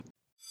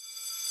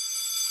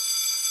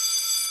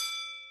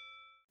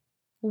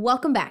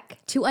Welcome back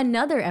to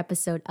another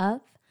episode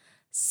of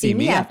See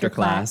Me After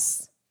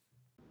Class.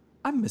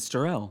 I'm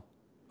Mr. L.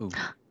 Ooh.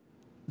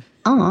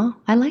 Aw,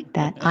 I like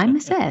that. I'm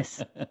Miss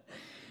S.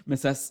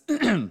 Miss S.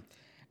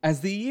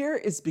 As the year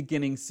is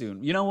beginning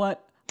soon, you know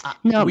what?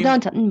 No,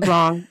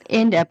 wrong.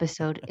 End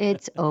episode.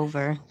 It's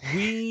over.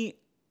 We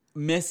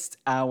missed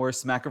our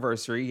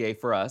Smackiversary. Yay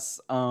for us.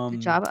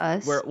 Good job,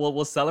 us.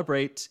 We'll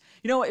celebrate.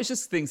 You know, it's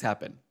just things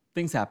happen.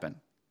 Things happen.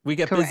 We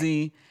get Correct.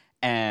 busy,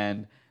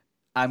 and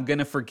I'm going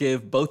to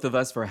forgive both of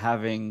us for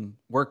having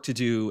work to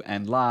do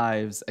and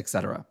lives,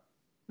 etc.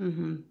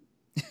 Mm-hmm.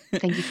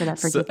 Thank you for that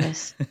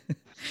forgiveness.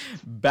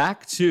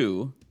 Back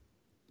to,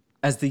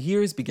 as the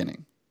year is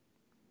beginning,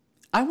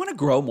 I want to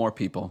grow more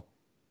people.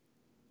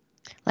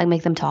 Like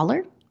make them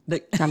taller?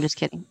 Like, No, I'm just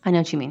kidding. I know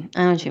what you mean.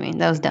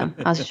 That was dumb.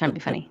 I was just trying to be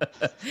funny.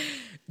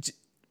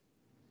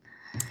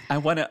 I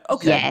want to,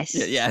 okay.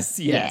 Yes.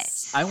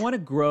 Yes. I want to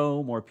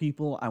grow more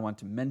people. I want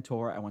to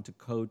mentor. I want to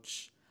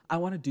coach. I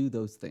want to do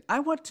those things.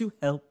 I want to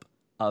help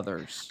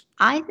others.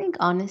 I think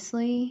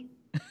honestly,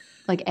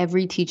 like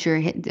every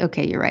teacher,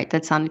 okay, you're right.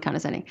 That sounded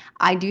condescending.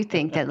 I do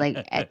think that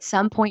like at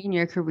some point in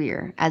your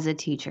career as a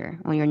teacher,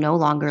 when you're no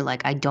longer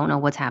like, I don't know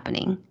what's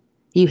happening,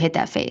 you hit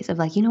that phase of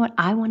like, you know what?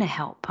 I want to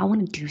help. I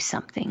want to do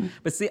something.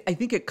 But see, I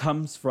think it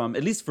comes from,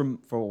 at least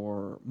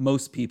for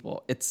most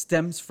people, it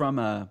stems from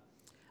a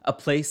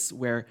place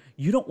where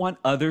you don't want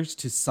others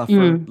to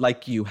suffer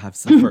like you have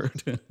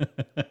suffered.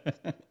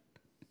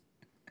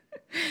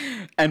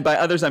 And by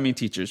others, I mean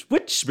teachers,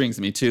 which brings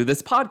me to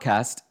this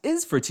podcast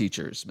is for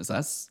teachers, Ms.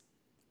 S.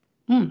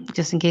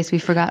 Just in case we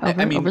forgot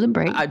over the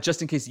break.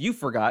 Just in case you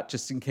forgot,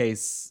 just in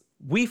case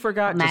we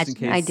forgot, Imagine just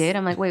in case I did.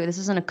 I'm like, wait, this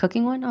isn't a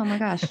cooking one? Oh my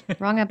gosh,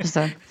 wrong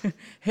episode.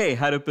 Hey,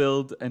 how to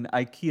build an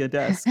IKEA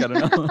desk, I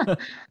don't know,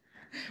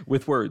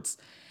 with words.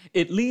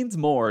 It leans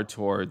more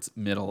towards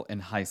middle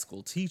and high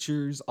school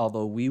teachers,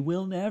 although we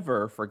will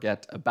never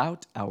forget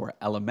about our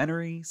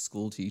elementary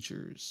school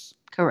teachers.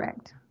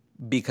 Correct.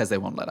 Because they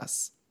won't let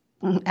us.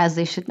 As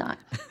they should not.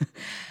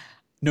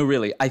 No,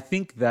 really. I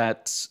think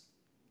that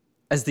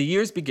as the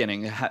year's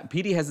beginning,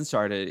 PD hasn't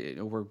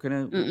started. We're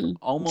going to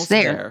almost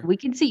there. We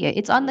can see it.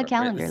 It's on the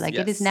calendar. Like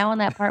It is now on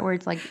that part where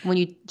it's like when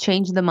you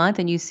change the month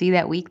and you see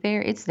that week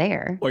there, it's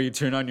there. Or you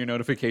turn on your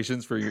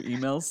notifications for your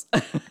emails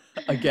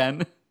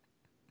again.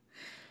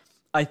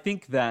 I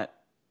think that's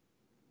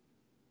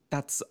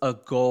a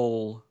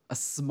goal, a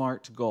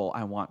smart goal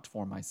I want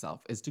for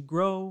myself, is to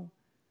grow,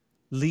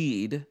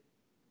 lead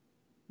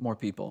more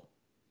people.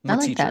 More I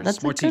like teachers, that.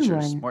 That's more a good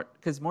teachers. one.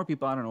 Because more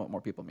people, I don't know what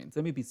more people means.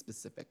 Let me be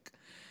specific.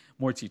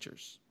 More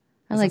teachers.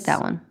 I like that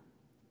one.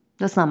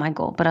 That's not my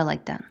goal, but I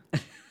like that.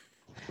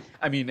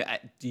 I mean,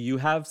 do you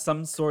have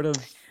some sort of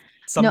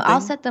something? No,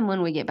 I'll set them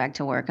when we get back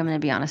to work. I'm going to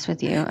be honest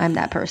with you. I'm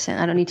that person.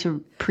 I don't need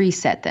to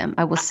preset them.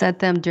 I will set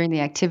them during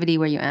the activity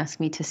where you ask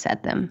me to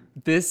set them.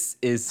 This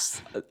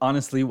is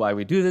honestly why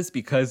we do this,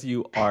 because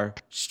you are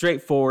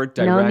straightforward,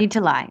 direct. No need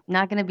to lie.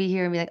 Not going to be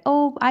here and be like,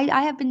 oh,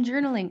 I have been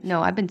journaling.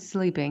 No, I've been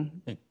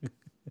sleeping.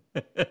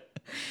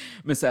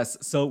 Miss S,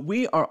 so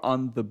we are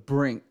on the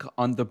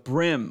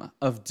brim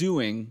of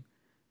doing,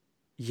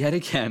 yet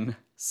again,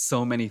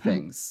 so many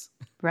things.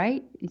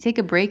 Right? You take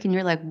a break and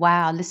you're like,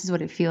 wow, this is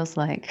what it feels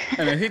like.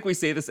 And I think we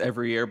say this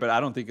every year, but I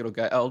don't think it'll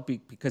get out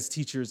because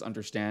teachers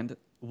understand.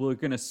 We're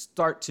going to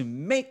start to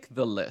make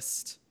the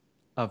list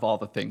of all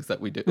the things that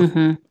we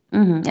do.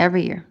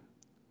 Every year.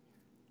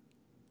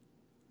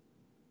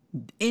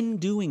 In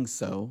doing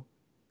so,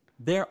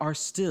 there are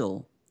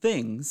still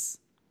things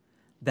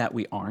that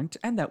we aren't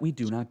and that we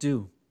do not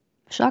do.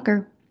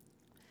 Shocker.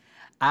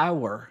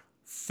 Our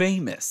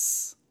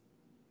famous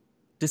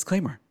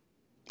disclaimer.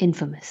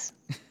 Infamous.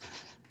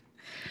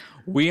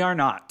 We are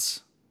not,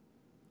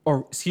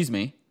 or excuse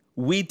me,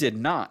 we did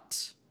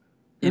not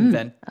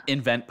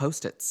invent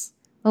Post-its.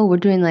 Oh, we're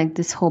doing like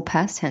this whole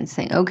past tense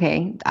thing.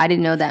 Okay, I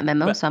didn't know that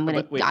memo, so I'm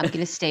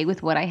gonna stay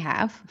with what I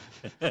have.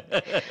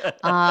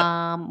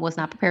 Was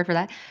not prepared for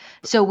that.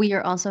 So we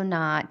are also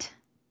not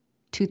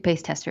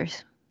toothpaste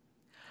testers.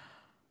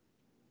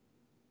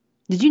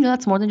 Did you know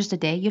that's more than just a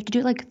day? You have to do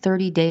it like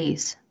 30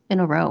 days in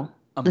a row.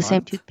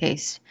 Same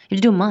toothpaste. You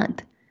have to do a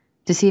month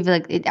to see if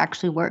like it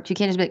actually works. You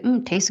can't just be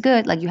like, tastes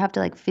good. Like you have to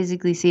like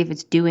physically see if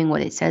it's doing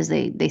what it says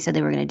they said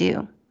they were gonna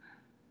do.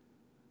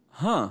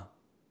 Huh.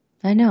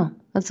 I know.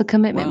 That's a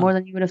commitment more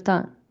than you would have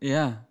thought.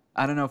 Yeah.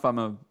 I don't know if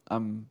I'm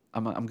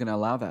gonna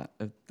allow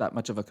that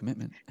much of a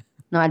commitment.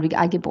 No,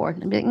 I'd get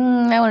bored. I'd be like,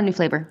 I want a new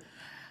flavor.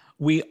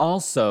 We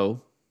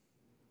also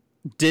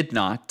did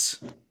not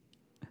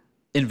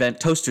invent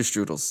toaster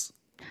strudels.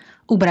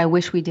 Oh, but I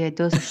wish we did.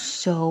 Those are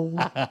so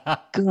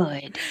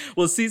good.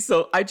 Well, see,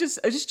 so I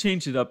just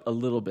changed it up a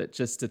little bit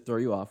just to throw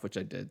you off, which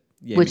I did.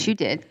 Yay Which me. you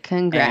did.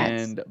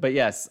 Congrats. But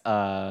yes,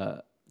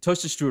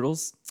 toaster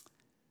strudels.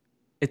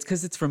 It's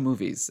because it's from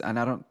movies, and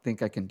I don't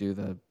think I can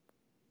do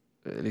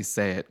at least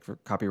say it for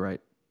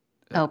copyright.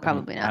 Oh,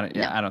 probably not.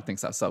 I don't think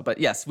so. So, but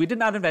yes, we did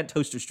not invent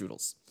toaster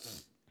strudels.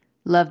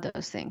 Love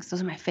those things.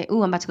 Those are my favorite.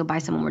 Ooh, I'm about to go buy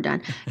some when we're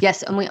done.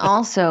 Yes, and we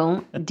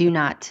also do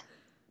not.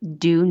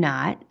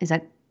 Is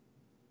that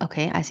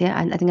Okay, I see it.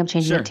 I think I'm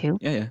changing it Sure.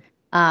 too.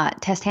 Yeah,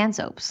 Test hand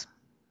soaps.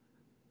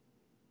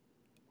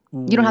 yeah.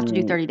 You don't have to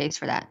do 30 days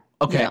for that.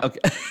 Okay, okay.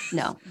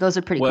 No, those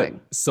are pretty quick.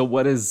 So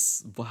what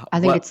is I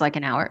think it's like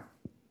an hour.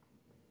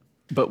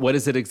 But what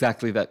is it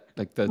exactly that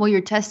like the Well,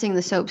 you're testing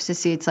the soaps to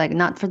see it's like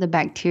not for the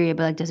bacteria,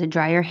 but like does it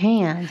dry your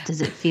hands?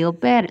 Does it feel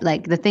better?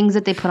 Like the things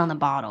that they put on the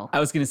bottle. I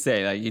was gonna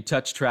say like you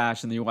touch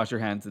trash and then you wash your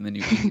hands and then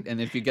you eat, and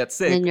if you get And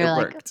sick, then you're it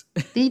like, worked.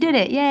 you did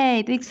it.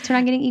 Yay. Thanks for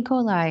not getting E.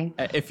 coli.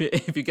 If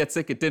you get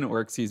sick, it didn't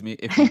work. Excuse me.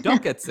 If you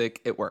don't get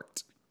sick, it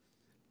worked.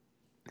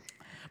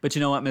 But you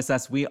know what, Miss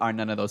S, we are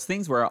none of those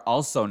things. We're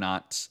also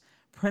not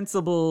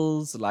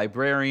principals,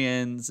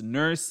 librarians,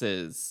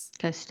 nurses,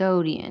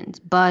 Custodians,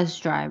 bus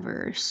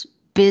drivers,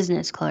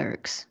 business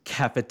clerks.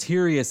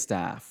 cafeteria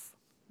staff.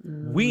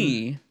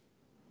 We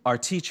are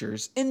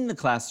teachers in the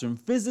classroom,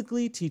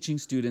 physically teaching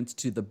students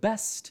to the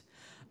best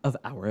of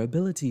our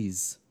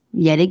abilities.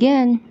 Yet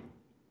again.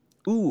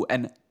 Ooh,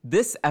 and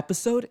this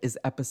episode is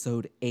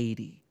episode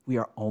 80. We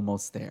are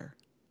almost there.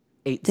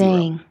 80.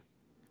 Dang.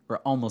 We're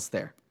almost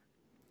there.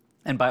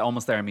 And by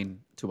almost there, I mean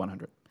to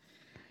 100.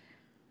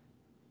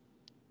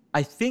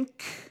 I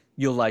think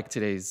you'll like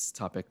today's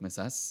topic, Miss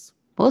S.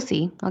 We'll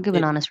see. I'll give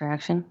an honest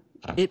reaction.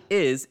 It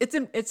is.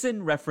 It's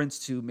in reference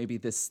to maybe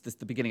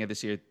the beginning of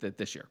this year.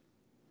 This year.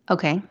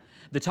 Okay.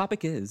 The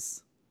topic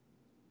is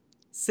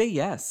say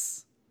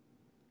yes.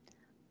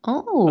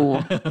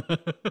 Oh.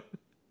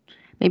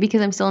 Maybe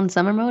because I'm still in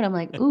summer mode, I'm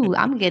like, ooh,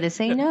 I'm gonna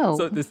say no.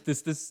 So this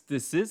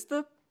is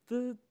the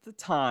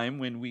time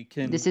when we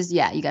can. This is,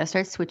 yeah, you gotta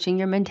start switching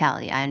your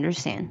mentality. I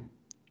understand.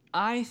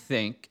 I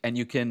think, and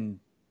you can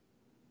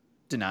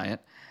deny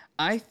it,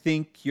 I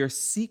think you're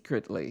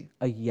secretly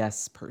a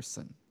yes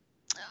person.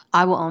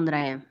 I will own that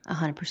I am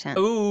 100%.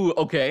 Ooh,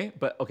 okay,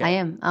 but okay. I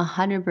am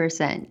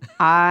 100%.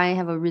 I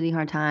have a really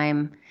hard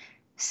time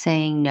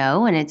saying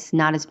no, and it's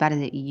not as bad as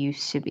it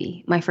used to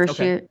be. My first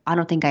year, I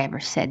don't think I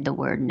ever said the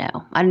word no.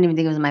 I didn't even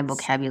think it was in my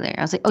vocabulary.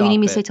 I was like, oh, you need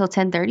me to stay till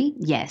 10:30?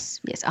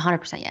 Yes,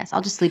 100% yes.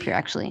 I'll just sleep here,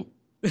 actually.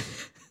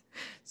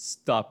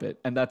 Stop it.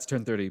 And that's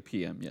 10:30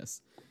 p.m.,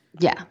 yes.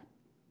 Yeah.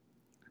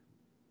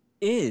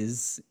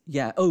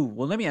 Oh,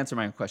 well, let me answer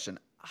my own question.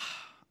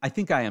 I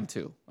think I am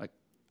too. Like,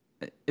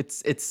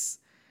 it's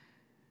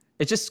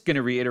just going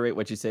to reiterate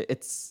what you say.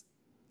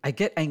 I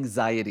get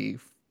anxiety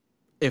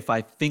if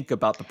I think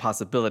about the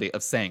possibility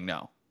of saying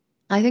no.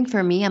 I think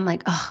for me, I'm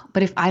like, oh,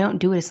 but if I don't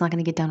do it, it's not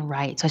going to get done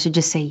right. So I should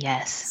just say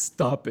yes.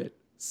 Stop it.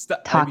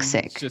 Stop. Toxic.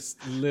 I mean,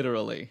 just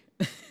literally.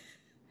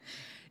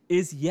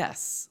 Is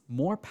yes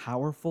more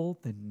powerful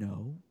than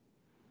no?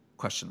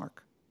 Question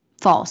mark.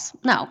 False.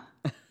 No.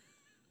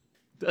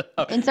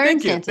 In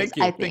certain instances, thank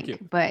you, I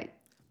think. But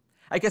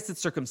I guess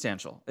it's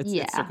circumstantial.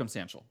 It's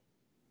circumstantial.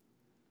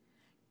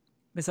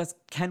 Miss S,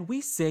 can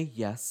we say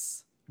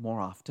yes more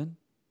often?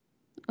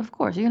 Of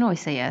course, you can always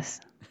say yes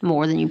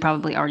more than you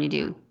probably already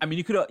do. I mean,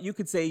 you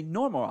could say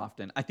no more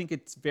often. I think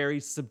it's very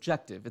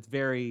subjective. It's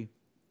very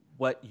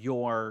what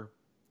your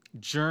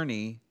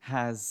journey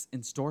has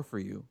in store for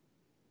you.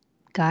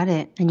 Got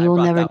it. And you'll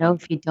never know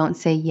if you don't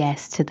say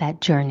yes to that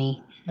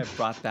journey. I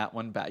brought that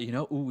one back.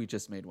 We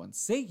just made one.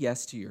 Say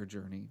yes to your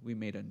journey. We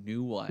made a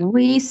new one.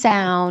 We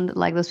sound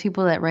like those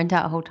people that rent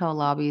out hotel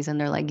lobbies and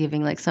they're like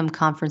giving like some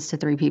conference to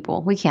 3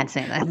 people. We can't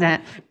say like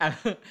that.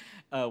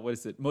 What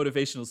is it?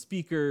 Motivational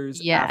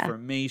speakers,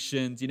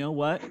 affirmations. You know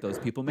what? Those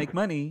people make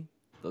money.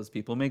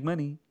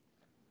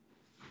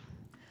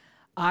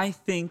 I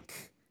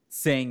think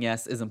saying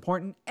yes is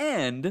important.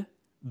 And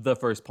the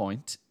first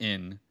point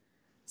in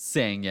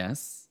saying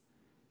yes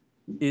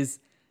is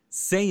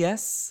say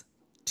yes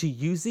to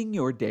using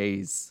your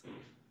days.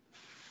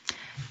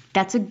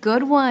 That's a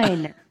good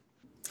one.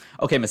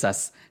 Okay, Miss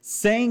S.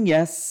 Saying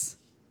yes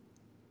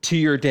to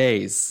your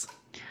days.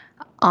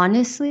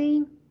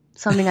 Honestly,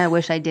 something I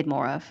wish I did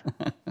more of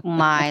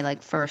my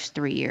first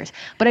 3 years.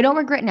 But I don't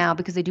regret now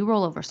because they do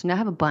roll over. So now I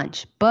have a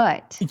bunch.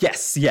 But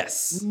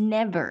yes.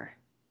 Never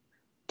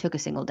took a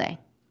single day.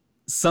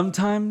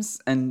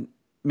 Sometimes, and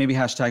maybe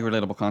hashtag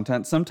relatable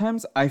content,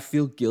 sometimes I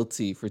feel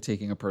guilty for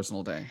taking a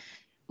personal day.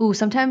 Ooh,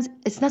 sometimes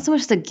it's not so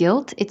much the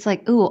guilt. It's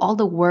like, ooh, all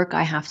the work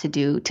I have to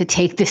do to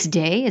take this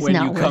day is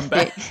not worth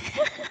it.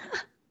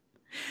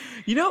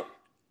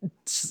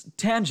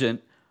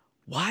 Tangent.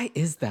 Why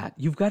is that?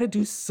 You've got to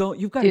do so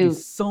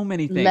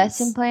many things.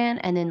 Lesson plan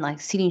and then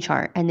seating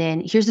chart. And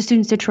then here's the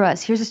students to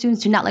trust. Here's the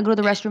students to not go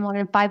to the restroom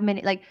longer than 5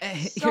 minutes.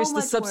 Here's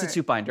the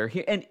substitute binder.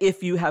 Here, and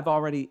if you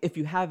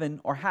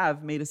haven't or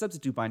have made a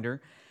substitute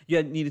binder,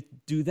 you need to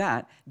do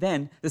that.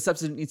 Then the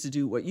substitute needs to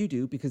do what you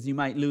do because you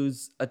might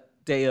lose a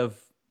day of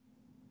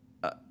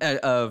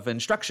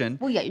instruction.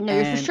 Well, yeah, no,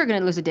 you're for sure going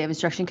to lose a day of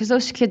instruction because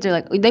those kids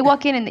are they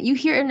walk in and you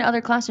hear in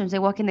other classrooms, they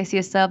walk in, they see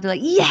a sub, they're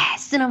like,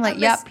 yes. And I'm like,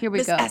 yep, here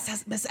we go.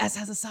 Miss S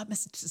has a sub.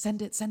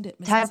 Send it.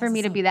 Time for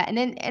me to be that. And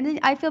then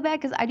I feel bad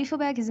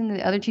because then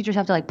the other teachers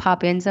have to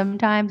pop in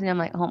sometimes. And I'm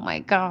like, oh my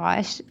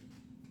gosh.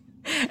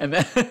 And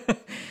then,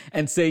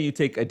 and say you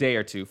take a day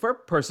or two for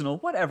personal,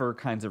 whatever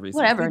kinds of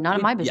reasons. Whatever, not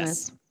in my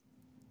business.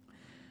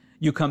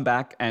 You come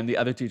back and the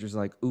other teacher's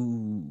like,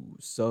 ooh,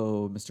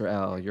 so Mr.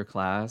 L, your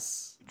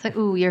class. It's like,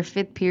 ooh, your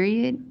fifth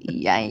period?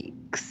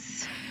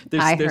 Yikes.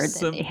 I heard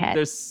that they had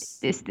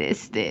this.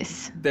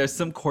 There's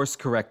some course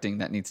correcting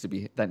that needs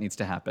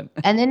to happen.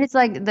 And then it's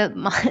like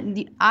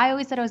I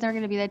always said I was never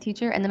going to be that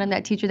teacher. And then I'm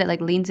that teacher that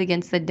like leans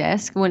against the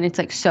desk when it's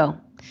like, so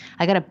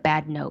I got a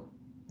bad note.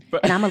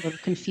 And I'm a little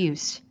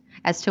confused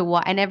as to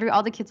why. And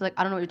all the kids are like,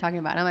 I don't know what you're talking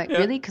about. And I'm like,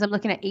 really? Because I'm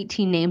looking at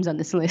 18 names on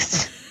this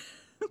list.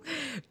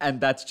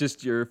 And that's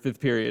just your fifth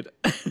period.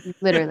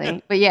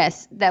 Literally. But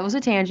yes, that was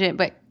a tangent,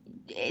 but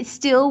it's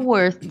still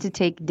worth to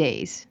take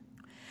days.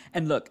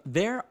 And look,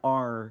 there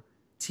are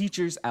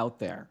teachers out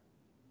there,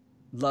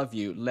 love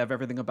you, love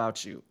everything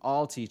about you,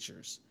 all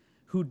teachers,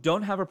 who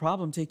don't have a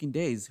problem taking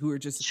days, who are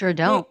just, sure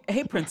don't.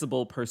 Hey,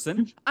 principal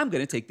person, I'm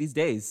going to take these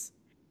days.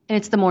 And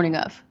it's the morning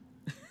of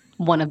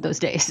one of those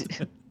days.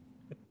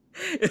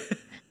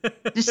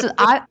 Just so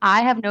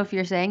I have no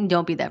fear saying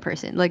don't be that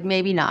person. Like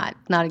maybe not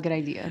a good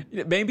idea.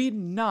 Maybe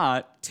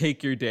not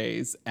take your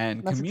days and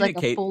Unless communicate.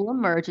 It's like a full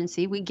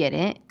emergency. We get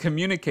it.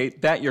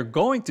 Communicate that you're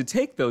going to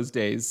take those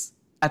days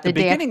at the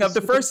beginning of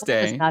the first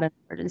day. It's not an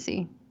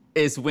emergency.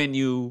 Is when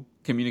you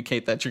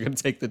communicate that you're going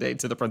to take the day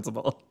to the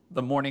principal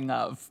the morning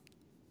of.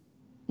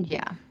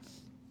 Yeah.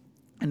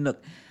 And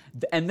look,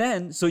 and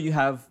then so you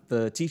have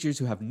the teachers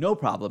who have no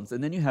problems,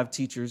 and then you have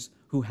teachers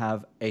who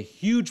have a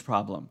huge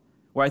problem.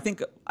 Where I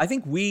think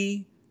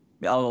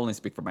I'll only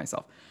speak for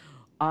myself.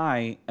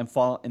 I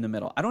fall in the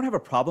middle. I don't have a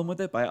problem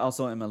with it, but I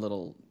also am a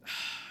little,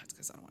 it's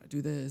because I don't want to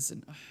do this.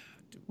 And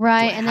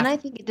right. And then I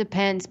think it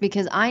depends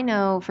because I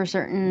know for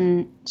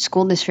certain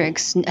school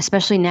districts,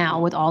 especially now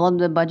with all of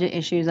the budget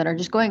issues that are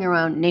just going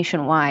around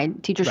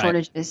nationwide, teacher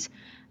shortages,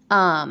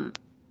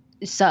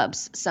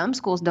 subs. Some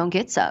schools don't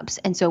get subs.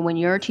 And so when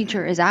your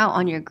teacher is out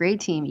on your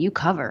grade team, you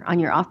cover on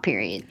your off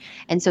period.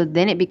 And so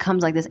then it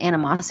becomes like this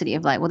animosity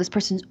of like, well, this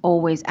person's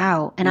always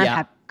out and I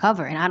have to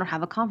cover and I don't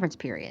have a conference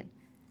period.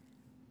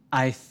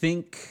 I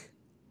think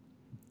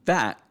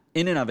that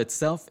in and of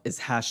itself is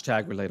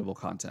hashtag relatable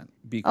content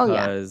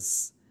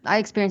because I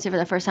experienced it for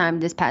the first time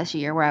this past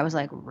year where I was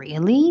like,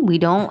 really? We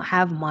don't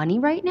have money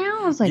right now?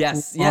 I was like,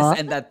 yes.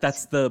 And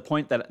that's the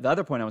point the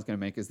other point I was going to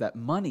make is that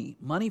money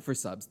for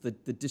subs, the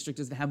district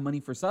doesn't have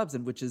money for subs,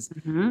 and which is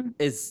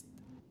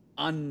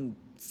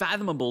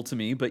unfathomable to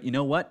me. But you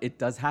know what? It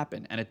does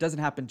happen. And it doesn't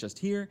happen just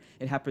here.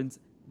 It happens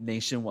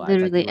nationwide.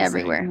 Literally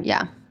everywhere. Saying.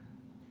 Yeah.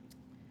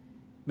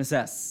 Miss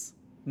S,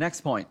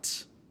 next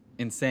point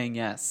in saying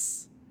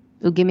yes.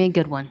 Ooh, give me a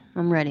good one.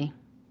 I'm ready.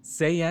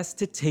 Say yes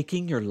to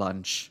taking your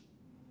lunch.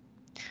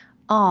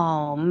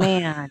 Oh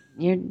man,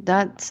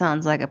 that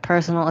sounds like a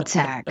personal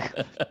attack.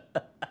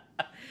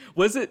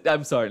 Was it?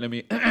 I'm sorry. Let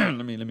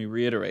me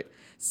reiterate.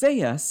 Say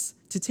yes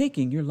to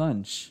taking your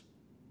lunch.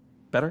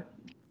 Better?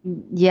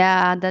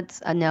 Yeah,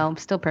 that's no,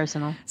 still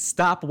personal.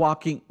 Stop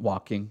walking.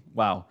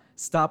 Wow.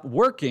 Stop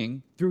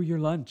working through your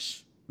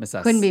lunch. Miss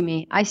S. Couldn't be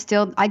me. I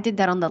did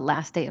that on the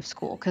last day of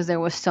school because there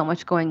was so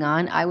much going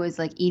on. I was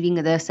like eating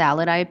the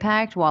salad I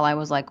packed while I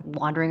was like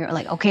wandering,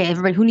 like, okay,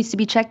 everybody who needs to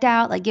be checked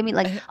out, like give me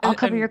like I'll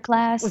cover your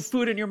class. With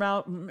food in your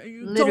mouth.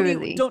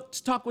 Literally.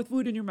 Don't talk with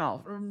food in your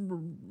mouth.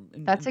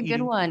 That's a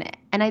good one.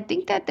 And I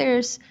think that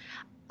there's,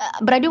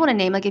 but I do want to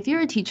name, like if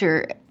you're a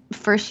teacher,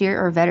 first year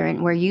or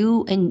veteran, where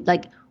you and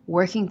like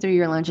working through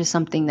your lunch is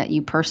something that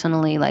you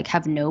personally like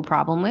have no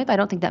problem with. I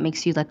don't think that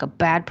makes you like a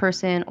bad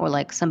person or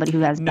like somebody who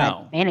has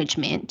bad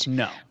management.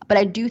 No. But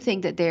I do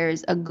think that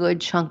there's a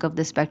good chunk of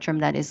the spectrum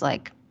that is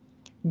like,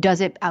 does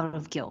it out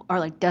of guilt or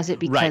like does it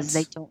because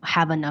they don't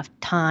have enough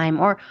time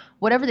or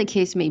whatever the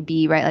case may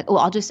be, right? Like, oh,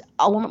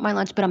 I'll warm up my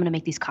lunch, but I'm going to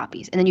make these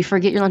copies. And then you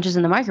forget your lunch is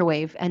in the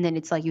microwave and then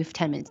it's like you have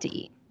 10 minutes to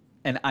eat.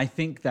 And I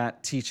think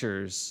that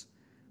teachers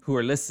who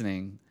are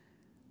listening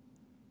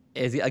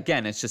it's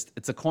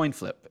a coin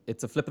flip.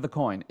 It's a flip of the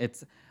coin.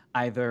 It's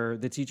either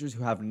the teachers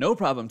who have no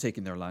problem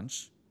taking their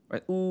lunch,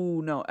 right?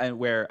 Ooh, no, and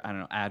where, I don't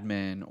know,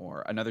 admin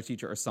or another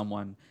teacher or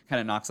someone kind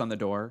of knocks on the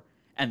door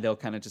and they'll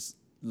kind of just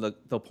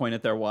look, they'll point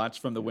at their watch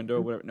from the window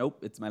or whatever. Nope,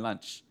 it's my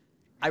lunch.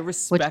 I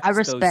respect.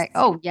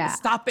 Oh yeah.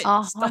 Stop it.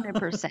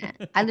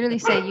 100%. I literally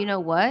say, you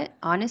know what?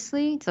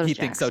 Honestly, so he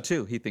thinks so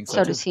too.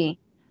 So does he.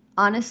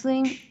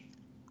 Honestly,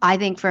 I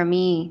think for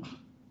me,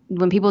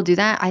 when people do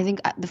that, I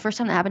think the first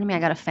time that happened to me, I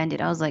got offended.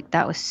 I was like,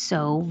 that was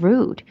so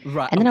rude.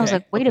 Right. And then I was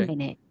like, wait a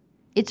minute.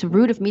 It's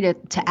rude of me to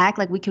act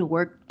like we could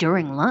work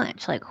during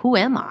lunch. Like, who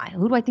am I?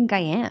 Who do I think I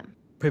am?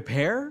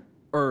 Prepare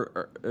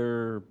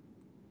or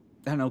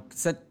I don't know,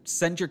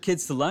 send your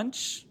kids to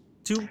lunch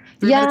 2-3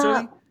 minutes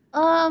early?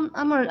 I'm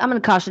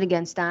gonna caution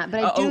against that.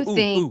 But I do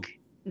think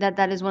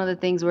that is one of the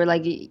things where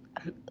like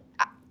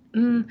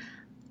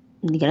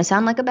you're going to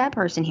sound like a bad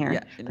person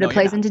here, but it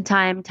plays into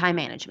time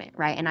management,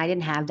 right? And I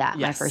didn't have that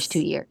my first 2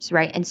 years,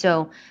 right? And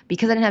so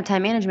because I didn't have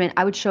time management,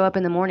 I would show up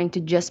in the morning to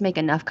just make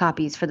enough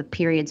copies for the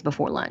periods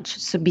before lunch.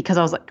 So because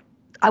I was like,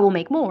 I will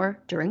make more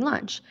during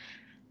lunch.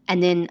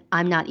 And then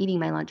I'm not eating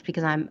my lunch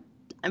because I'm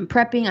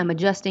prepping, I'm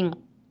adjusting,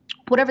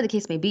 whatever the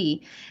case may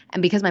be.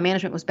 And because my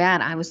management was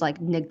bad, I was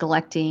like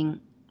neglecting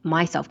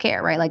my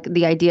self-care, right? Like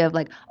the idea of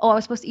like, oh, I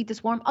was supposed to eat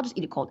this warm, I'll just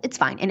eat it cold. It's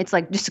fine. And it's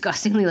like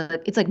disgustingly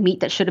like it's like meat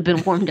that should have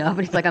been warmed up,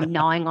 and it's like I'm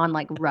gnawing on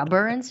like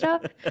rubber and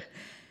stuff. Then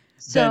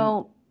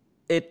So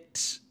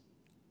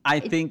I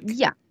think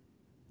yeah,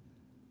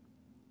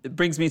 it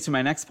brings me to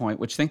my next point,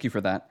 which thank you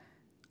for that.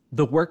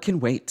 The work can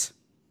wait.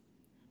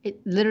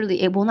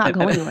 it will not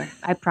go anywhere.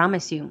 I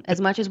promise you.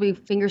 As much as we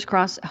fingers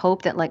crossed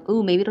hope that like,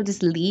 ooh, maybe it'll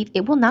just leave,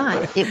 it will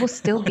not. It will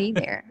still be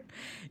there.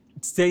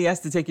 Say yes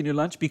to taking your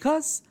lunch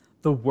because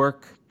the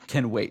work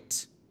can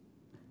wait.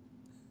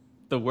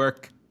 The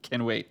work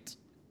can wait.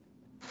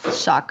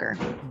 Shocker.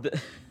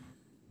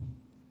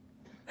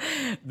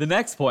 The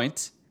next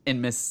point in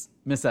Miss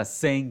S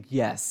saying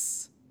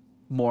yes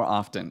more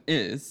often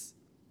is,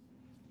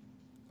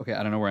 okay,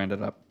 I don't know where I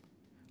ended up.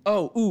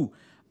 Oh,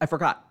 I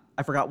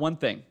forgot one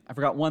thing.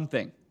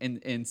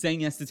 In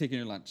saying yes to taking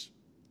your lunch.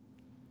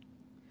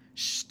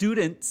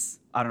 Students,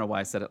 I don't know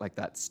why I said it like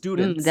that.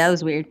 Students. That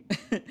was weird.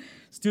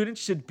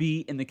 Students should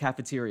be in the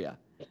cafeteria,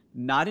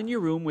 not in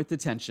your room with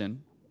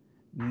detention,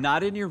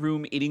 not in your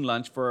room eating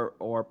lunch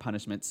or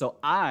punishment. So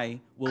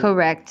I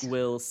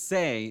will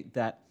say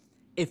that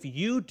if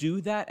you do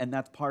that and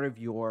that's part of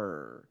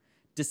your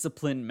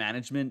discipline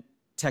management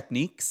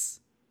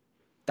techniques,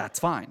 that's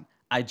fine.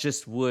 I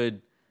just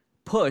would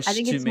push I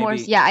think to it's maybe... more,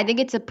 yeah, I think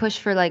it's a push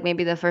for like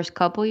maybe the first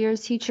couple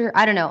years teacher.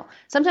 I don't know.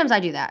 Sometimes I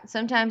do that.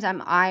 Sometimes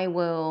I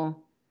will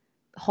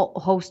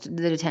host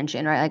the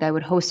detention, right? Like I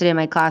would host it in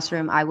my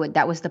classroom.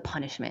 That was the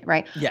punishment,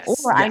 right?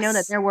 Yes, Or I know that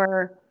yes. there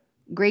were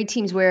grade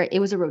teams where it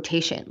was a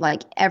rotation.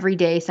 Like every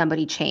day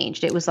somebody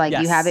changed. It was like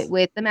you have Yes. it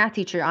with the math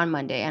teacher on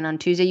Monday, and on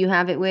Tuesday you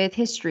have it with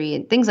history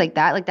and things like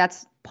that. Like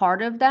that's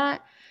part of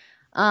that.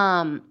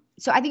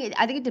 So I think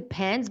it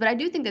depends, but I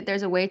do think that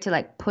there's a way to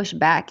like push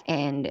back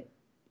and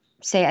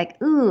say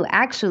like, ooh,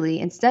 actually,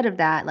 instead of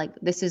that, like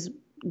this is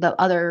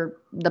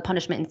the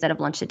punishment instead of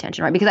lunch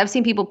detention, right? Because I've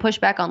seen people push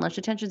back on lunch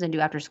detentions and do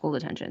after school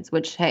detentions,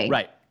 which, hey,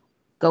 Right.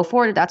 go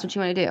for it if that's what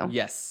you want to do.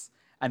 Yes.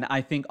 And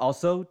I think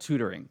also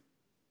tutoring.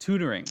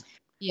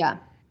 Yeah.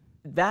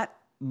 That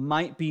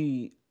might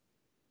be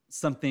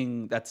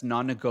something that's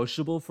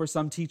non-negotiable for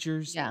some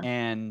teachers. Yeah.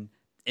 And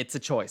it's a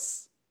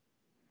choice.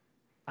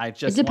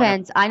 It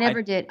depends. I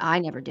never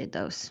did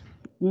those.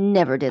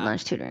 Never did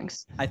lunch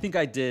tutorings. I think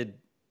I did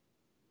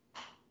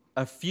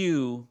a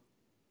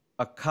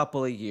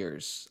couple of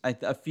years,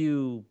 a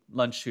few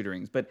lunch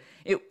tutorings, but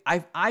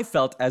I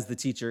felt as the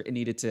teacher it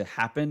needed to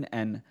happen,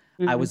 and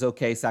I was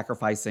okay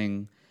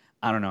sacrificing,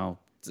 I don't know,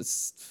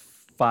 just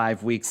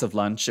 5 weeks of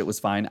lunch. It was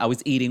fine. I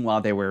was eating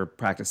while they were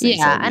practicing.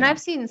 Yeah, so, and I've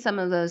seen some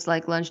of those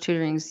like lunch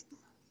tutorings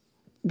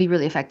be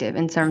really effective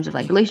in terms of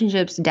like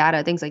relationships,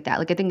 data, things like that.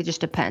 Like I think it just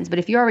depends. But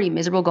if you're already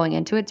miserable going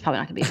into it, it's probably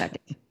not going to be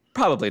effective.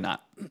 Probably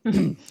not.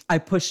 I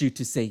push you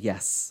to say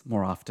yes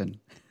more often.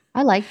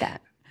 I like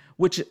that.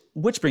 Which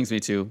brings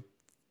me to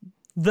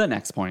the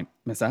next point,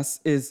 Miss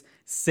S, is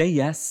say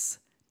yes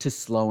to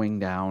slowing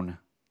down.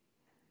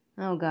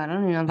 Oh God, I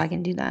don't even know if I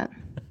can do that.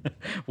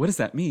 What does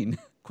that mean?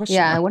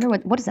 I wonder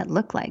what does that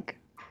look like?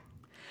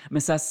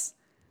 Miss S,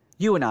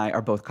 you and I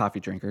are both coffee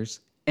drinkers.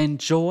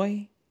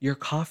 Enjoy your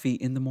coffee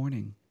in the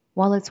morning.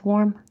 While it's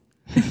warm.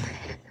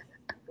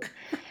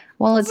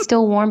 While it's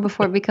still warm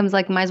before it becomes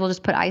like, might as well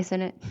just put ice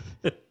in it.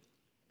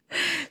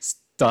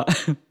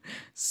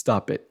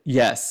 Stop it.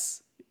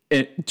 Yes.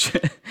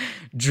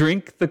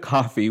 Drink the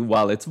coffee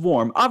while it's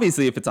warm.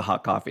 Obviously, if it's a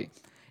hot coffee.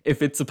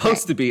 If it's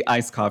supposed to be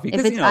iced coffee.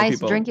 If it's ice,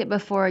 drink it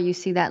before you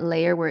see that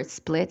layer where it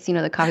splits. You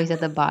know, the coffee's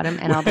at the bottom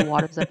and all the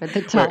water's up at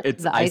the top. Where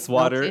it's the ice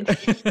water.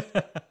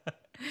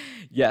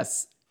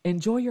 Yes.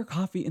 Enjoy your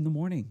coffee in the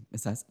morning,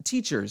 Miss S.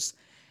 Teachers,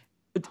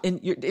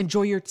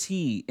 enjoy your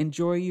tea.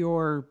 Enjoy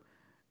your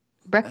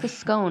breakfast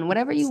scone.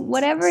 Whatever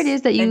it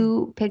is that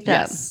you picked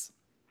up.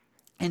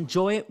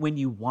 Enjoy it when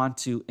you want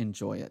to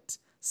enjoy it.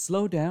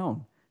 Slow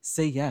down.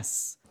 Say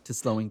yes to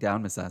slowing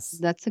down, Miss S.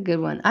 That's a good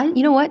one.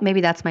 You know what?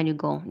 Maybe that's my new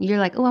goal. You're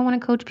like, oh, I want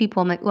to coach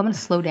people. I'm like, well, I'm going to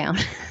slow down.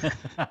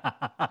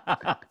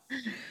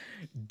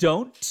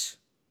 Don't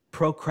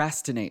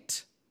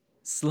procrastinate.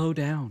 Slow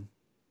down.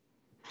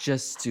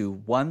 Just do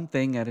one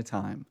thing at a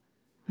time.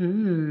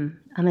 I'm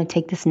going to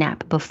take this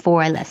nap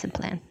before I lesson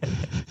plan.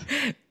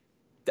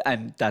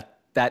 And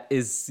that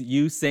is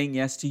you saying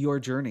yes to your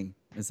journey.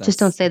 Just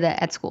don't say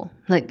that at school,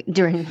 like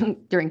during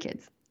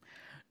kids.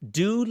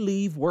 Do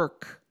leave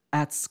work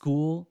at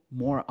school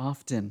more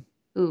often.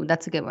 Ooh,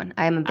 that's a good one.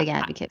 I am a big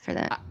advocate for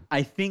that.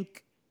 I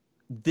think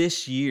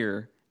this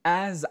year,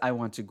 as I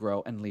want to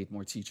grow and lead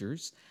more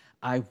teachers,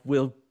 I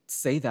will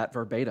say that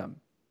verbatim.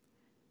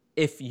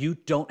 If you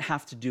don't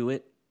have to do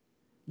it,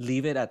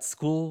 leave it at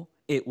school.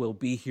 It will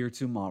be here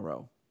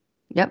tomorrow.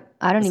 Yep.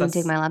 I don't even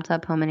take my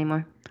laptop home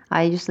anymore.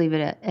 I just leave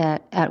it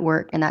at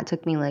work, and that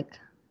took me like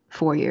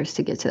 4 years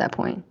to get to that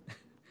point.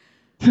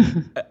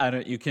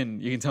 You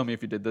can tell me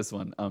if you did this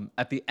one.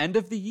 At the end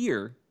of the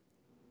year,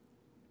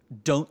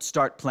 don't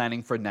start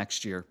planning for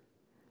next year.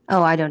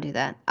 Oh, I don't do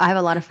that. I have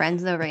a lot of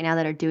friends though right now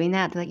that are doing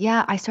that. They're like,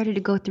 "Yeah, I started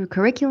to go through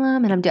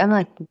curriculum," and I'm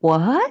like,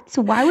 "What?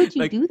 So why would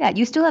you Like do that?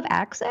 You still have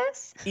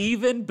access?"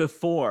 even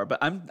before, but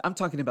I'm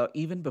talking about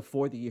even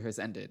before the year has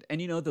ended.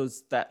 And you know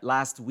those that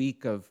last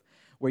week of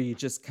where you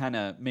just kind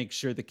of make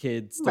sure the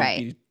kids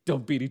Right.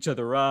 don't beat each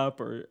other up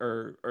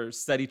or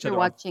set each You're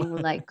other off. watching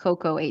like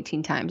Coco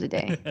 18 times a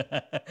day.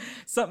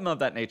 Something of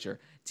that nature.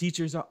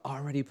 Teachers are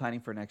already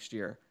planning for next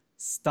year.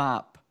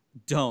 Stop.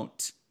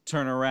 Don't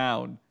turn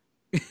around.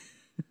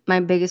 My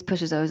biggest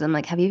push is always, I'm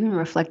like, have you even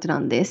reflected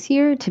on this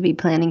year to be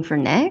planning for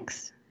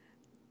next?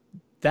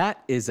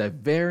 That is a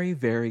very,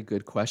 very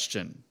good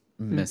question,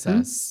 Miss Hmm.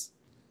 S.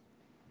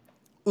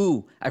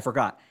 Ooh, I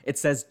forgot. It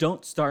says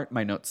don't start,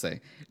 my notes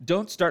say,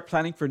 don't start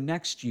planning for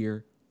next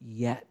year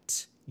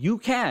yet. You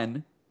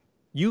can.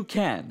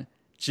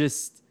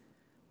 Just,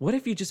 what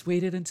if you just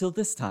waited until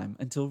this time,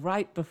 until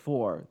right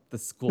before the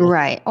school?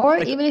 Right. Or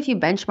Like, even if you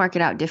benchmark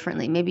it out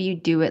differently, maybe you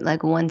do it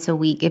like once a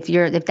week. If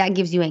that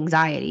gives you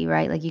anxiety,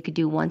 right? Like you could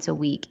do once a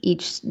week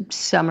each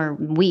summer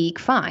week,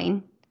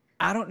 fine.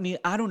 I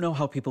don't know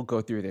how people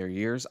go through their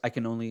years. I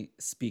can only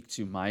speak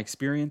to my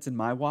experience and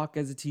my walk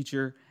as a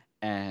teacher,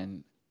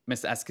 and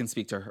Miss S can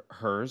speak to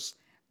hers.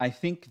 I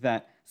think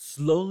that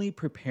slowly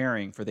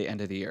preparing for the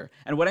end of the year.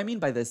 And what I mean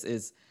by this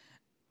is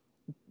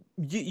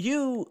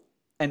you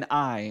and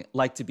I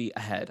like to be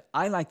ahead.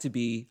 I like to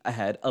be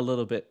ahead a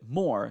little bit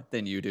more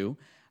than you do.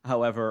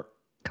 However,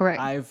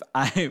 Correct. I've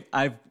I've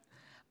I've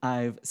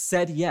I've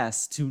said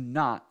yes to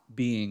not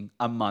being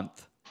a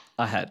month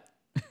ahead.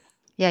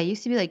 Yeah, it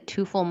used to be like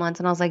 2 full months,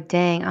 and I was like,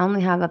 dang, I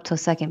only have up till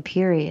second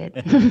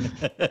period.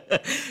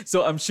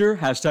 So I'm sure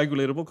hashtag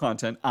relatable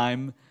content.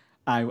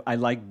 I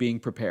like being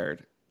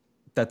prepared.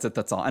 That's it.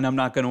 That's all. And I'm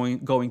not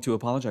going to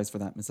apologize for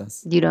that, Miss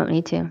S. You don't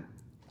need to.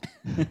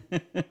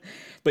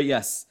 But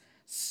yes,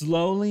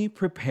 slowly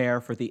prepare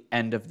for the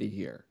end of the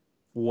year.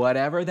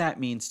 Whatever that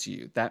means to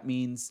you. That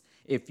means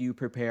if you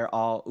prepare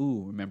all,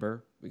 ooh,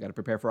 remember, we got to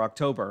prepare for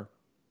October.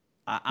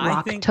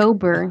 I think,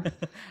 Rocktober.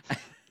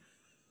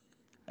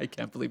 I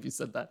can't believe you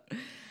said that.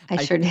 I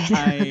I, sure did.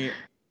 I,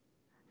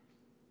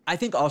 I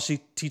think all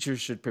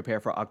teachers should prepare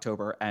for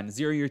October, and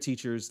 0 year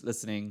teachers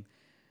listening,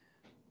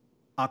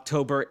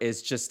 October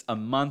is just a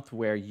month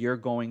where you're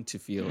going to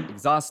feel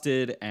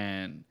exhausted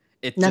and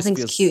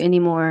Nothing's cute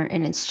anymore,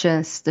 and it's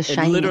just the it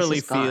shininess literally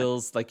is gone.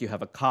 feels like you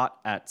have a cot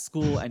at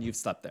school and you've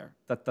slept there.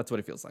 That's what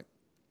it feels like.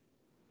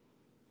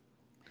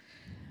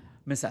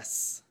 Miss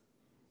S,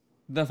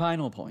 the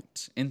final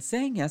point in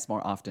saying yes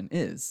more often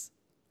is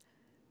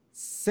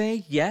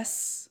say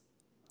yes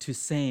to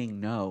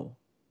saying no.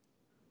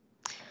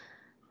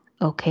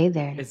 Okay,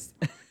 then. Is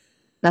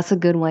That's a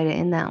good way to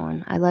end that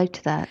one. I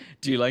liked that.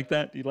 Do you like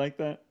that? Do you like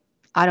that?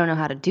 I don't know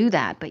how to do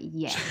that, but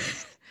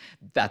yes.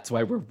 That's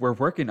why we're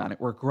working on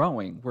it. We're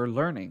growing. We're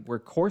learning. We're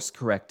course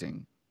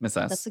correcting, Miss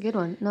That's S. a good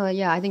one. No,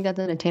 yeah, I think that's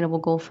an attainable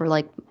goal for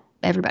like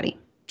everybody.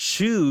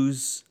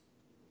 Choose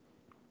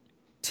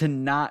to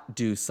not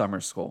do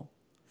summer school.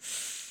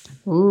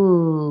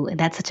 Ooh, and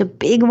that's such a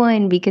big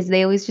one because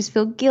they always just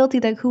feel guilty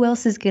like who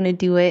else is gonna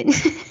do it?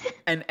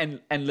 And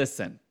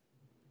listen,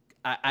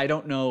 I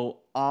don't know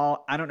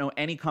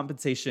any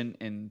compensation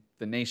in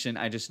the nation.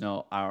 I just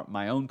know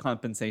my own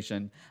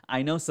compensation.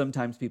 I know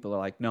sometimes people are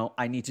like, no,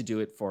 I need to do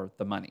it for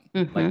the money.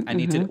 Like I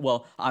need to,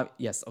 well,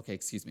 yes, okay,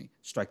 excuse me.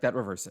 Strike that,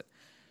 reverse it.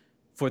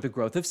 For the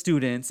growth of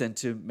students and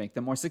to make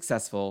them more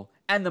successful.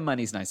 And the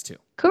money's nice too.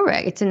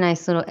 Correct. It's a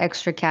nice little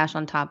extra cash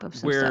on top of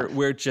some stuff.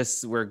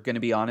 We're gonna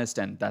be honest,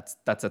 and that's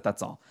it,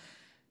 that's all.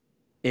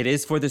 It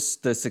is for the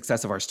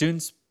success of our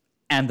students,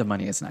 and the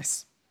money is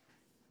nice.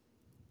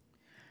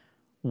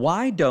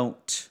 Why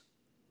don't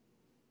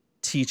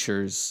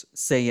teachers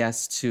say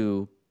yes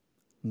to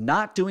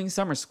not doing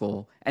summer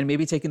school and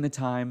maybe taking the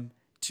time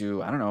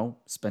to, I don't know,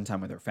 spend time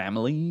with their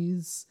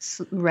families?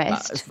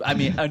 Rest. I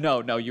mean,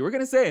 no, you were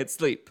going to say it.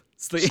 Sleep.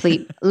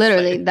 Sleep.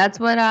 Literally, that's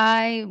what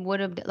I would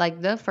have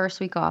like the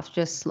first week off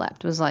just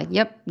slept. Was like,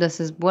 "Yep,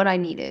 this is what I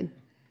needed."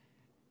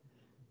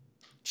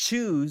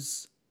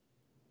 Choose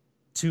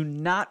to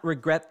not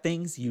regret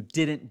things you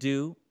didn't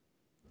do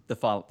the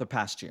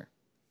past year.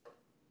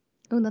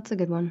 Oh, that's a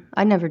good one.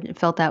 I never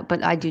felt that,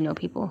 but I do know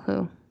people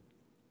who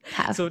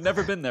have. So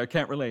never been there,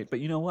 can't relate. But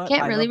you know what?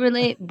 Can't really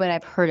relate, but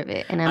I've heard of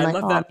it, and I'm I like,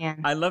 love "Oh that.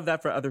 man." I love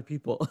that for other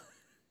people.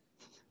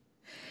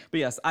 But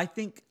yes, I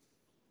think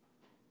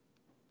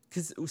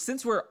because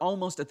since we're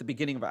almost at the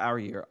beginning of our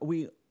year,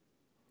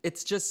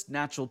 it's just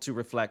natural to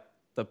reflect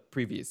the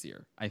previous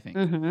year, I think,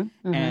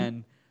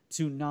 and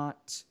to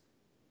not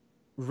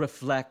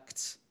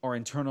reflect or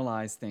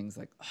internalize things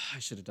like, oh, I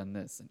should have done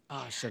this, and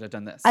oh, I should have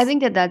done this. I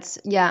think that's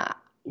yeah.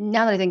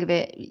 Now that I think of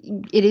it,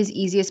 it is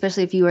easy,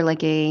 especially if you are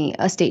like a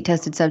state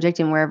tested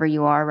subject and wherever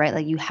you are, right?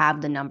 Like you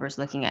have the numbers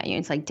looking at you.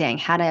 It's like, dang,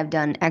 had I have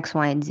done X,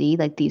 Y, and Z,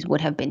 like these would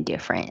have been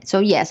different. So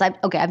yes, I've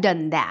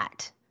done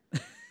that.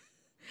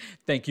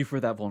 Thank you for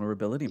that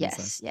vulnerability, Miss Yes,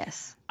 S.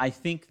 yes. I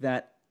think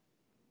that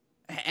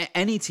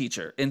any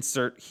teacher,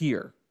 insert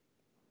here,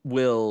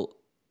 will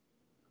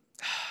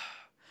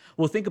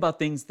will think about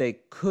things they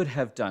could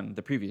have done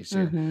the previous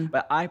year.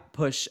 But I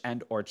push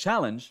and or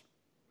challenge,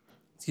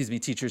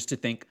 teachers to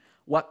think,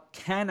 what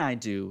can I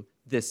do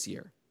this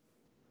year?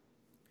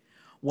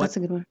 That's a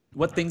good one.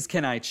 What things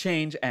can I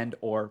change and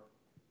or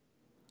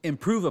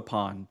improve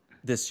upon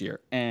this year?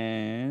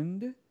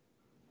 And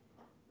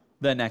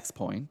the next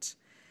point,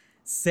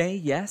 say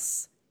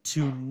yes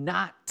to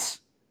not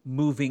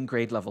moving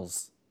grade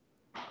levels.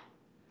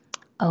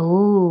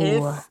 Oh.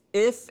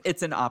 If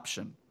it's an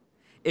option.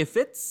 If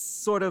it's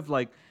sort of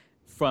like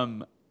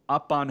from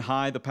up on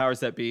high, the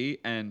powers that be,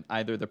 and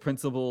either the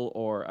principal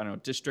or, I don't know,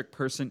 district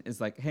person is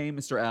like, hey,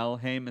 Mr. L,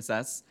 hey, Miss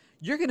S,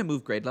 you're going to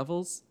move grade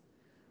levels.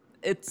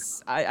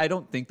 I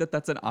don't think that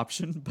that's an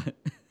option, but...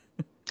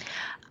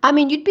 I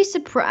mean, you'd be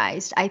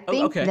surprised. I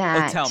think okay.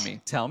 that...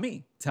 Tell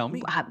me.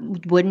 I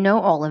wouldn't know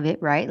all of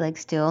it, right? Like,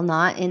 still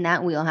not in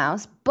that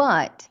wheelhouse.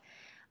 But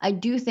I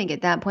do think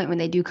at that point when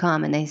they do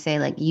come and they say,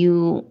 like,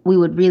 we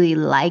would really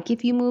like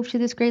if you move to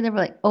this grade level,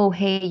 like, oh,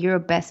 hey, you're a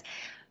best...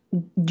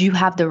 Do you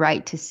have the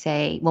right to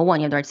say, well, one,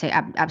 you have the right to say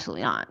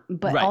absolutely not.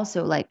 But Right.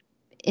 also, like,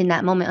 in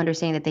that moment,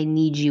 understanding that they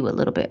need you a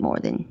little bit more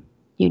than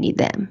you need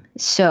them.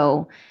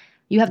 So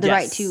you have the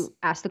right to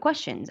ask the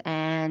questions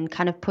and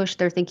kind of push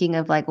their thinking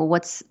of like, well,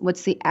 is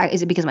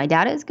it because my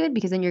data is good?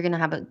 Because then you're going to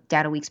have a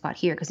data weak spot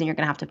here, because then you're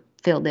going to have to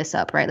fill this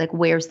up, right? Like,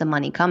 where's the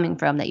money coming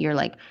from that you're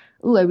like,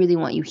 ooh, I really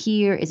want you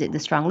here? Is it the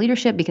strong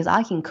leadership? Because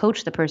I can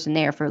coach the person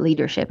there for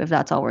leadership if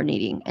that's all we're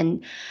needing.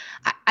 And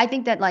I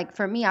think that, like,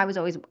 for me, I was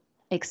always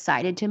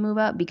excited to move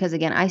up because,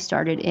 again, I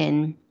started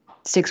in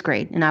 6th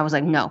grade and I was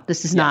like, no,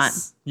 this is not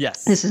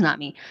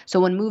me. So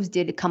when moves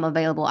did come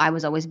available, I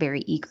was always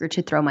very eager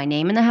to throw my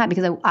name in the hat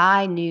because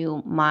I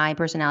knew my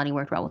personality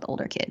worked well with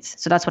older kids.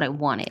 So that's what I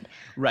wanted.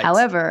 Right.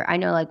 However, I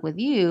know, like, with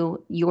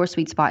you, your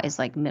sweet spot is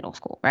like middle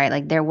school, right?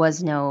 Like, there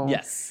was no,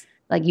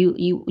 like,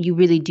 you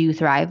really do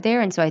thrive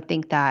there. And so I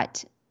think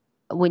that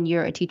when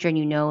you're a teacher and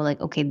you know,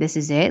 like, okay, this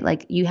is it,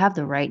 like, you have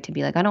the right to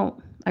be like,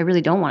 I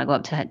really don't want to go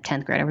up to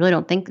 10th grade. I really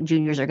don't think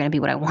juniors are going to be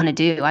what I want to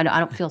do. I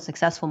don't feel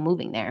successful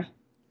moving there.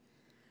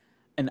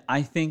 And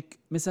I think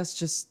Miss S,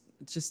 just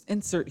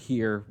insert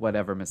here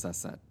whatever Miss S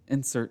said.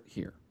 Insert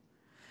here.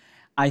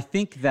 I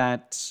think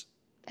that...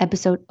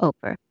 Episode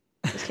over.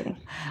 Just kidding.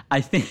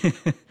 I think...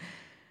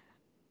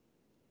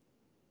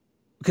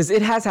 because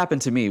it has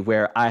happened to me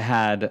where I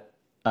had...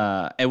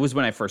 it was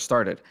when I first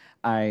started.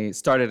 I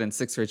started in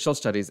 6th grade social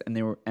studies,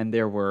 and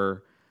there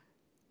were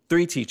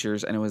 3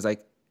 teachers, and it was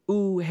like,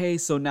 ooh, hey,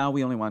 so now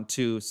we only want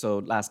 2, so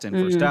last in,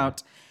 first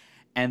out.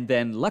 And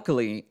then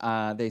luckily,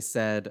 they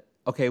said,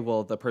 okay,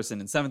 well, the person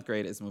in 7th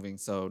grade is moving,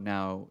 so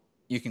now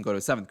you can go to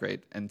 7th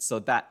grade. And so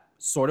that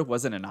sort of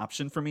wasn't an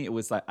option for me. It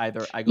was like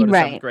either I go to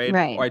 7th grade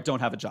or I don't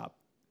have a job.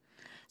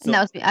 So, and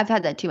that was me. I've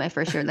had that too my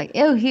first year. Like,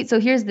 oh, so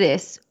here's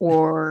this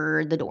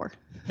or the door.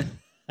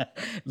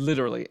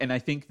 Literally. And I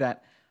think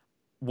that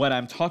what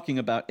I'm talking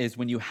about is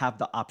when you have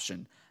the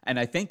option. And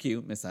I thank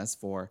you, Miss S,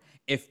 for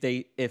if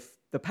the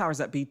powers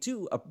that be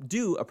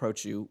do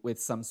approach you with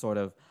some sort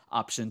of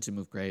option to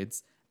move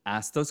grades,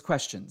 ask those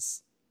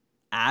questions.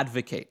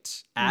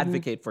 Advocate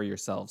for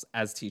yourselves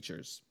as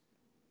teachers.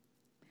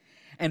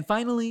 And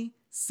finally,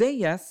 say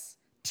yes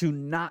to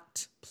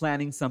not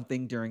planning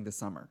something during the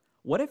summer.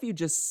 What if you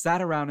just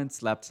sat around and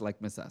slept like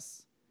Miss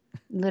S?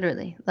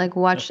 Literally, like,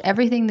 watch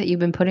everything that you've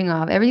been putting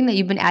off, everything that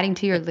you've been adding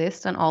to your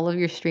list on all of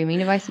your streaming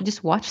devices.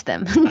 Just watch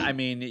them. I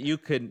mean, you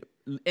could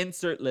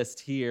insert list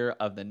here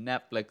of the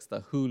Netflix,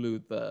 the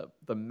Hulu,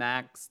 the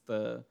Max,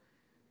 the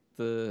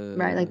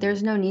right, like,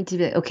 there's no need to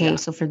be okay,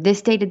 so for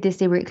this day to this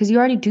day, because you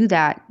already do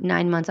that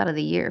 9 months out of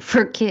the year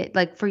for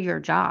for your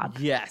job.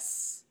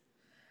 Yes.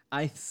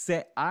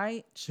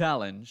 I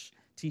challenge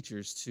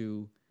teachers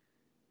to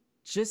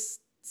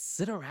just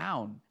sit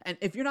around. And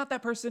if you're not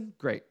that person,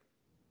 great.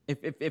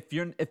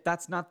 If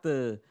that's not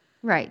the...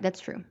 Right, that's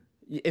true.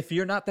 If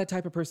you're not that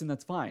type of person,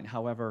 that's fine.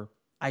 However,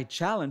 I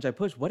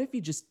push, what if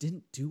you just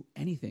didn't do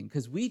anything?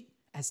 Because we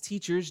as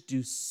teachers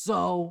do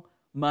so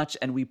much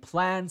and we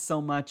plan so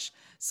much.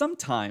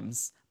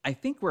 Sometimes I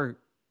think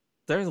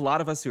there's a lot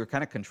of us who are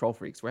kind of control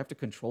freaks. We have to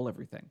control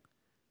everything.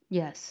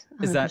 Yes,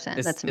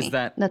 100%. That's me.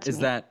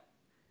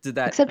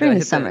 Except during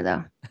the summer,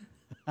 though.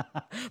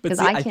 Because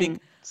I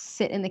can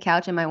sit in the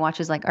couch and my watch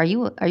is like, are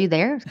you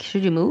there?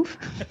 Should you move?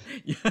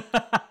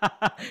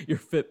 Your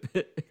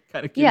Fitbit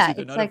kind of gives you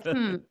the it's like,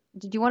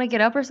 did you want to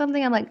get up or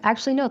something? I'm like,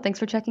 actually, no, thanks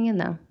for checking in,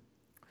 though.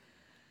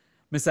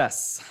 Miss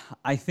S,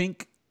 I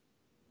think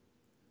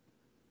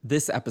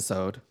this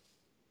episode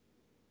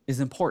is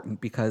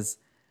important because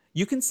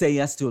you can say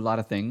yes to a lot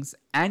of things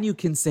and you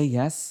can say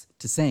yes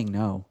to saying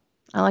no.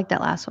 I like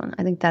that last one.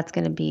 I think that's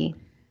going to be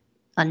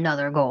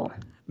another goal.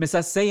 Miss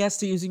S, say yes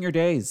to using your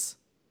days.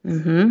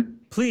 Mm-hmm.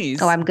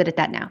 Please. Oh, I'm good at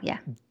that now. Yeah.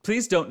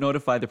 Please don't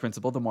notify the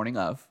principal the morning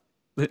of.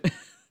 Please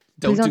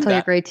don't tell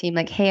your grade team,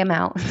 like, hey, I'm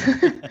out.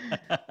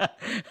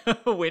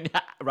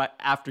 Right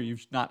after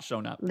you've not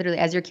shown up. Literally,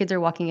 as your kids are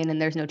walking in and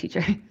there's no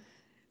teacher.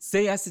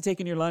 Say yes to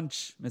taking your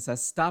lunch, Miss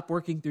S. Stop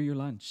working through your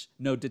lunch.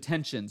 No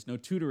detentions, no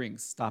tutoring.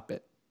 Stop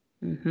it.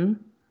 Mm-hmm.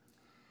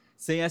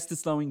 Say yes to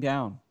slowing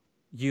down.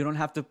 You don't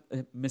have to,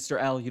 Mr.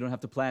 L, you don't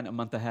have to plan a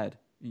month ahead.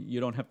 You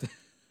don't have to.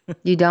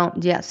 You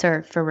don't? Yeah,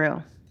 sir, for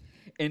real.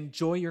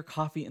 Enjoy your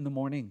coffee in the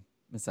morning,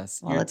 Miss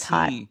S. Well, Your it's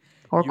hot tea,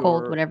 or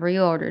cold, your whatever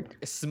you ordered.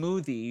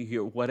 smoothie,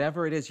 your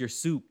whatever it is, your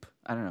soup.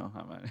 I don't know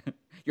how much.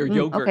 Your Okay,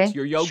 yogurt,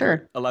 your sure.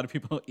 yogurt. A lot of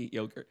people eat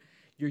yogurt.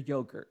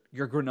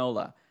 Your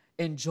granola.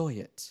 Enjoy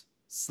it.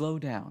 Slow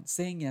down.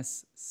 Saying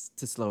yes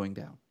to slowing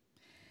down.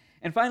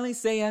 And finally,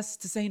 say yes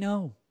to say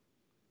no.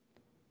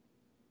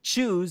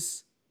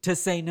 Choose to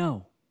say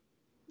no.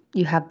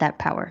 You have that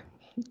power.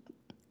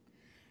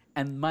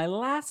 And my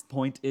last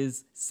point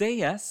is say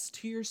yes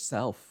to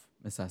yourself,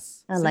 Miss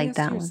S. I Say like yes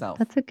to that one. yourself.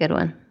 That's a good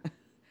one.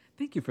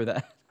 Thank you for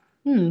that.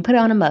 Put it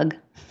on a mug.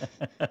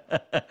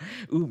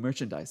 Ooh,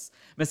 merchandise.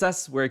 Miss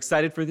S, we're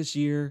excited for this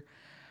year.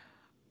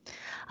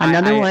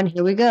 Another one.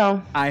 Here we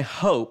go. I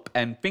hope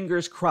and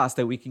fingers crossed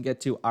that we can get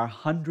to our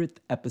 100th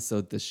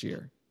episode this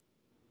year.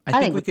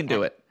 I think we can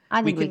do it.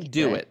 I think we can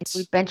do it. it. If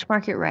we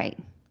benchmark it right.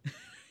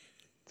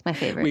 It's my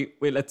favorite.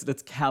 Wait, let's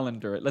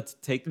calendar it.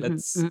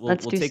 We'll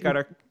do take out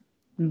our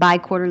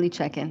bi-quarterly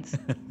check-ins.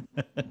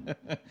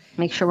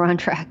 Make sure we're on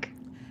track.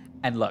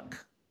 And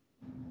look,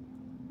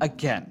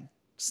 again,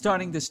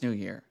 starting this new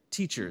year,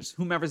 teachers,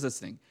 whomever's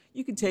listening,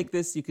 you can take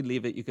this, you can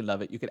leave it, you can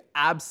love it, you can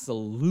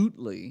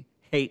absolutely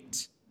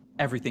hate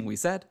everything we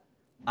said.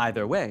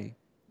 Either way,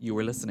 you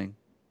were listening.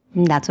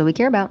 And that's what we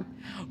care about.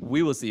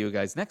 We will see you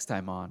guys next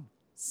time on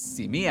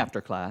See Me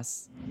After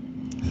Class.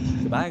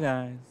 Goodbye,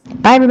 guys.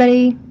 Bye,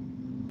 everybody.